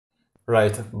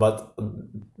Right, but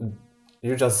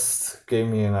you just gave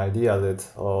me an idea that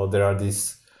there are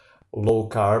these low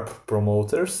carb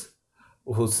promoters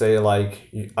who say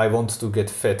like, I want to get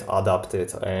fat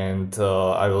adapted and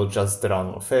I will just run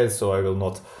on fat, so I will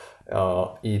not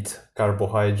eat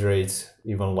carbohydrates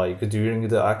even like during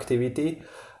the activity,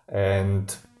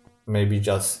 and maybe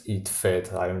just eat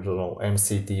fat, I don't know,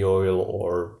 MCT oil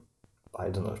or I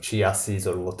don't know, chia seeds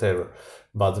or whatever.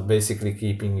 But basically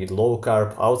keeping it low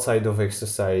carb outside of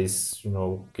exercise,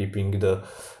 keeping the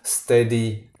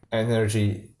steady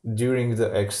energy during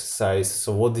the exercise.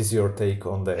 So what is your take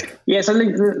on that? Yeah, so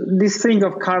like this thing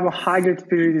of carbohydrate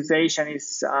periodization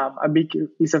is a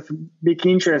big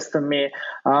interest to me,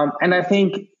 and I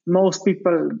think most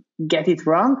people get it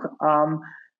wrong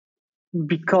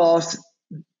because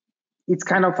it's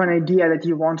kind of an idea that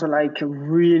you want to like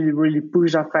really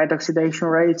push the fat oxidation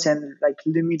rates and like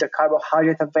limit the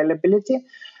carbohydrate availability.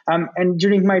 And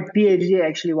during my PhD,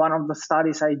 actually, one of the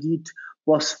studies I did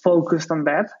was focused on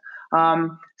that.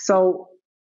 So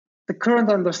the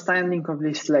current understanding of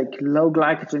this like low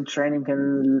glycogen training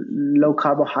and low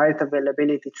carbohydrate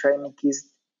availability training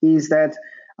is that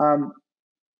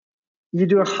you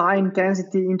do a high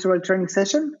intensity interval training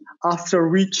session, after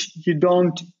which you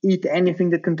don't eat anything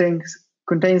that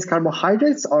contains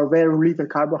carbohydrates or very little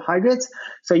carbohydrates.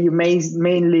 So you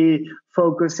mainly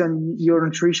focus on your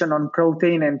nutrition on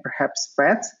protein and perhaps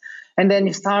fat. And then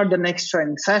you start the next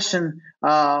training session.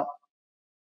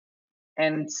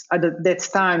 And at that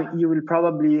time, you will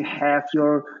probably have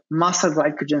your muscle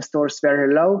glycogen stores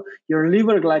very low. Your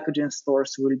liver glycogen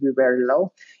stores will be very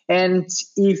low. And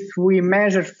if we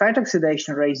measure fat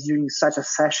oxidation rates during such a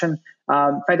session,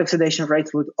 fat oxidation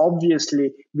rates would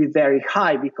obviously be very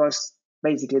high because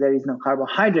basically there is no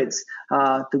carbohydrates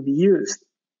to be used.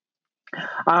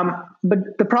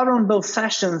 But the problem with those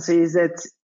sessions is that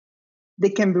they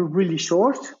can be really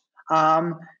short.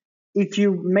 If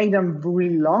you make them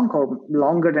really long or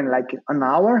longer than like an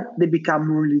hour, they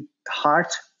become really hard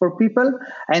for people,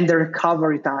 and the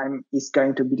recovery time is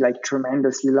going to be like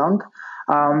tremendously long.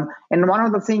 And one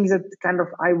of the things that kind of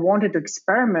I wanted to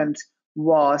experiment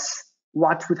was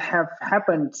what would have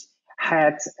happened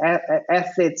had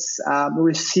athletes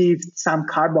received some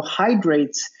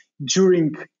carbohydrates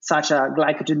during such a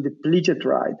glycogen depleted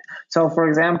ride. So, for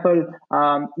example,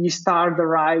 you start the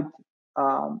ride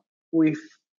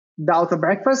without a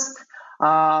breakfast,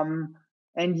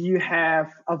 and you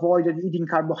have avoided eating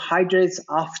carbohydrates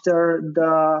after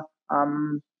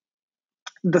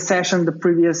the session the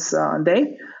previous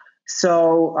day.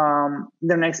 So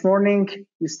the next morning,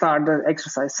 you start the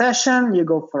exercise session, you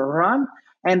go for a run,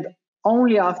 and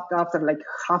only after like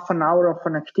half an hour of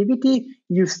an activity,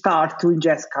 you start to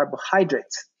ingest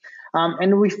carbohydrates.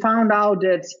 And we found out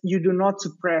that you do not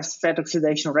suppress fat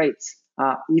oxidation rates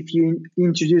if you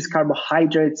introduce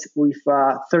carbohydrates with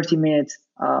 30-minute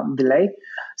delay.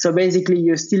 So basically,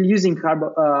 you're still using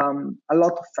a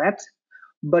lot of fat,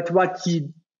 but what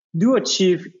you do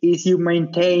achieve is you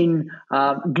maintain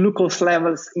glucose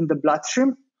levels in the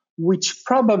bloodstream, which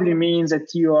probably means that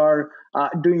you are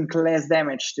doing less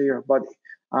damage to your body,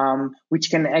 which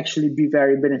can actually be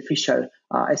very beneficial,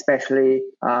 especially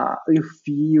if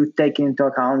you take into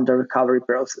account the recovery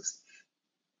process.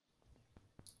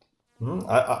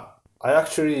 I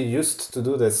actually used to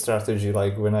do that strategy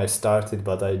like when I started,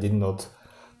 but I did not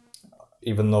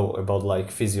even know about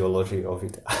like physiology of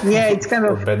it. Yeah, it's kind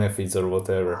or of benefits or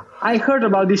whatever. I heard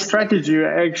about this strategy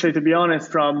actually, to be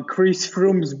honest, from Chris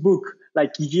Froome's book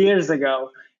like years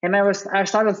ago. And I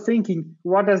started thinking,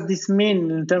 what does this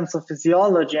mean in terms of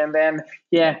physiology? And then,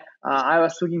 I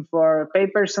was looking for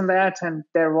papers on that, and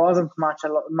there wasn't much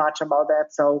about that.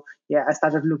 So I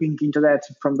started looking into that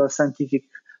from the scientific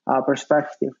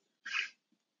perspective.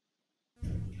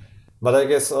 But I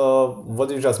guess what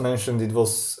you just mentioned, it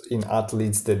was in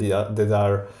athletes that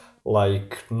are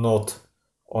like not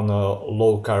on a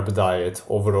low carb diet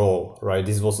overall, right?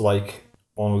 This was like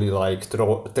only like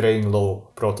train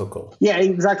low protocol. Yeah,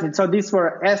 exactly. So these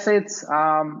were athletes,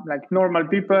 like normal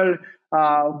people,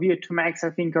 VO2 max, I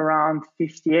think around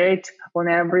 58 on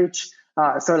average.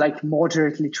 So like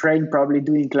moderately trained, probably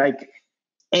doing like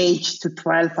 8 to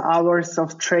 12 hours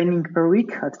of training per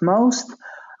week at most.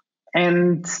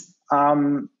 And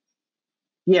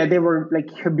they were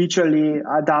like habitually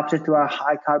adapted to a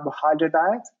high carbohydrate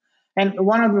diet. And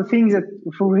one of the things that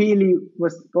really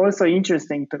was also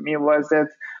interesting to me was that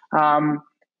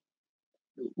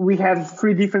we have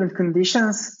 3 different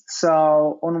conditions.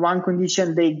 So on one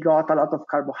condition, they got a lot of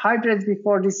carbohydrates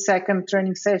before this second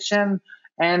training session.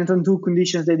 And on 2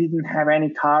 conditions, they didn't have any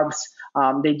carbs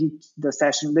They did the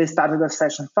session. They started the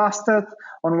session fasted.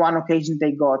 On one occasion,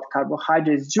 they got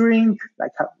carbohydrates during,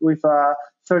 like with a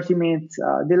 30-minute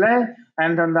delay,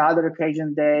 and on the other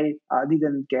occasion, they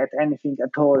didn't get anything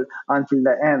at all until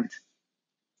the end.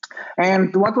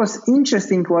 And what was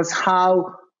interesting was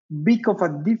how big of a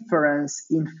difference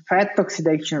in fat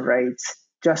oxidation rates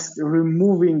just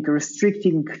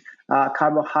restricting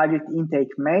carbohydrate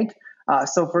intake made.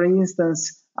 So, for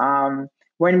instance,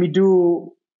 when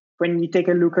you take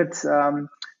a look at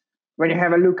when you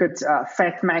have a look at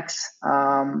fat max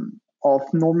of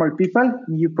normal people,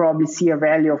 you probably see a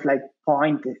value of like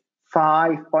 0.5,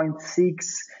 0.6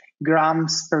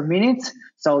 grams per minute.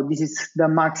 So this is the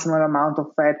maximum amount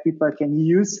of fat people can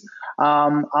use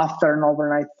after an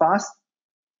overnight fast.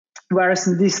 Whereas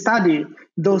in this study,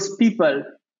 those people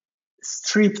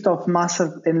stripped of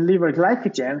muscle and liver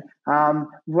glycogen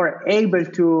were able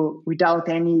to, without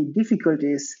any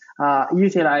difficulties,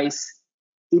 utilize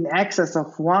in excess of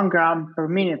 1 gram per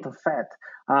minute of fat,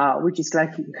 which is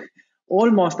like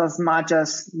almost as much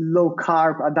as low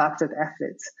carb adapted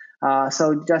athletes.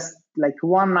 So just like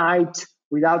one night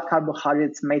without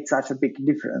carbohydrates made such a big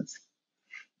difference.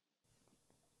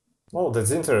 Oh,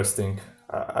 that's interesting.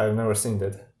 I've never seen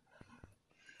that.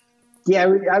 Yeah,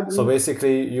 so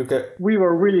basically you can. We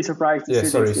were really surprised to see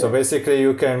sorry. this, So basically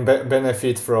you can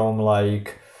benefit from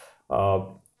like,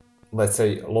 let's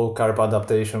say, low carb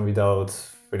adaptation without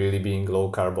really being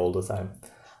low carb all the time.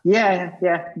 Yeah,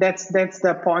 that's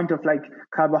the point of like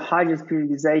carbohydrate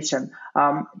periodization.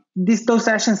 Those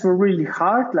sessions were really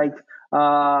hard. Like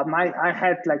I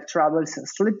had like troubles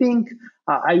sleeping.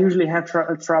 I usually have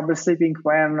trouble sleeping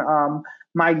when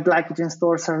my glycogen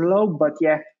stores are low. But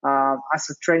as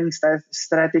a training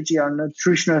strategy or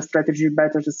nutritional strategy,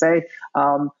 better to say,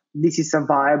 this is a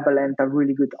viable and a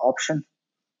really good option.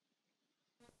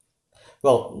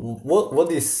 Well,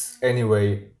 what is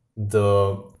anyway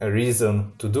the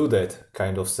reason to do that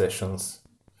kind of sessions?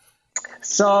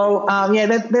 So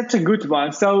that's a good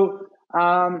one. So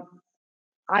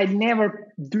I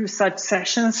never do such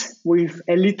sessions with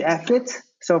elite athletes.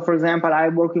 So for example, I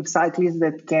work with cyclists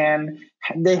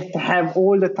they have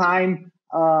all the time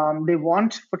they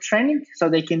want for training. So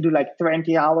they can do like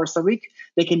 20 hours a week.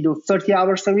 They can do 30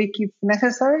 hours a week if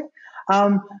necessary.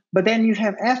 But then you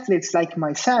have athletes like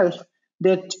myself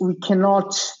that we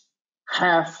cannot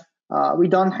have. We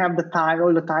don't have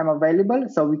all the time available.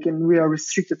 So we are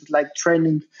restricted to like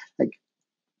training, like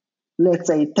let's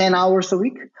say 10 hours a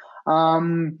week.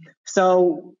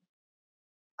 So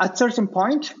at certain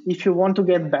point, if you want to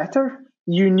get better,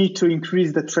 you need to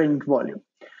increase the training volume.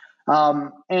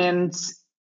 And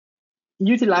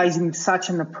utilizing such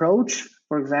an approach,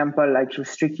 for example, like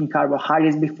restricting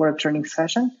carbohydrates before a training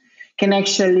session, can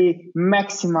actually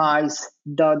maximize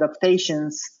the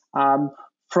adaptations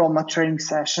from a training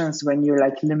sessions when you're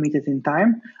like limited in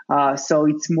time. So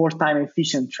it's more time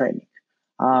efficient training.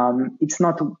 It's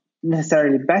not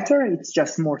necessarily better, it's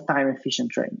just more time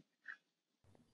efficient training.